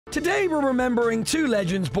Today we're remembering two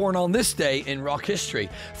legends born on this day in rock history.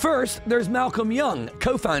 First, there's Malcolm Young,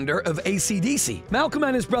 co-founder of AC/DC. Malcolm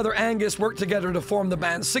and his brother Angus worked together to form the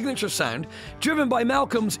band's signature sound, driven by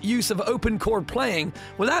Malcolm's use of open chord playing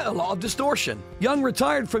without a lot of distortion. Young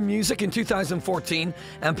retired from music in 2014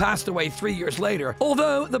 and passed away 3 years later,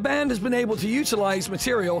 although the band has been able to utilize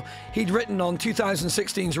material he'd written on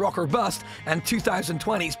 2016's Rock or Bust and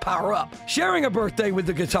 2020's Power Up. Sharing a birthday with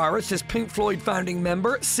the guitarist is Pink Floyd founding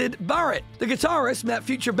member Syd Barrett. The guitarist met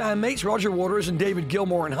future bandmates Roger Waters and David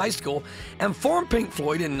Gilmour in high school and formed Pink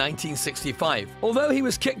Floyd in 1965. Although he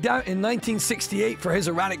was kicked out in 1968 for his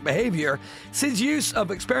erratic behavior, Syd's use of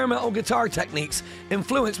experimental guitar techniques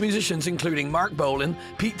influenced musicians including Mark Bolan,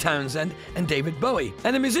 Pete Townsend, and David Bowie.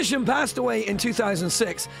 And the musician passed away in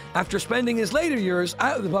 2006 after spending his later years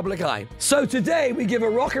out of the public eye. So today we give a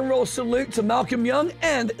rock and roll salute to Malcolm Young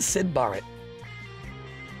and Syd Barrett.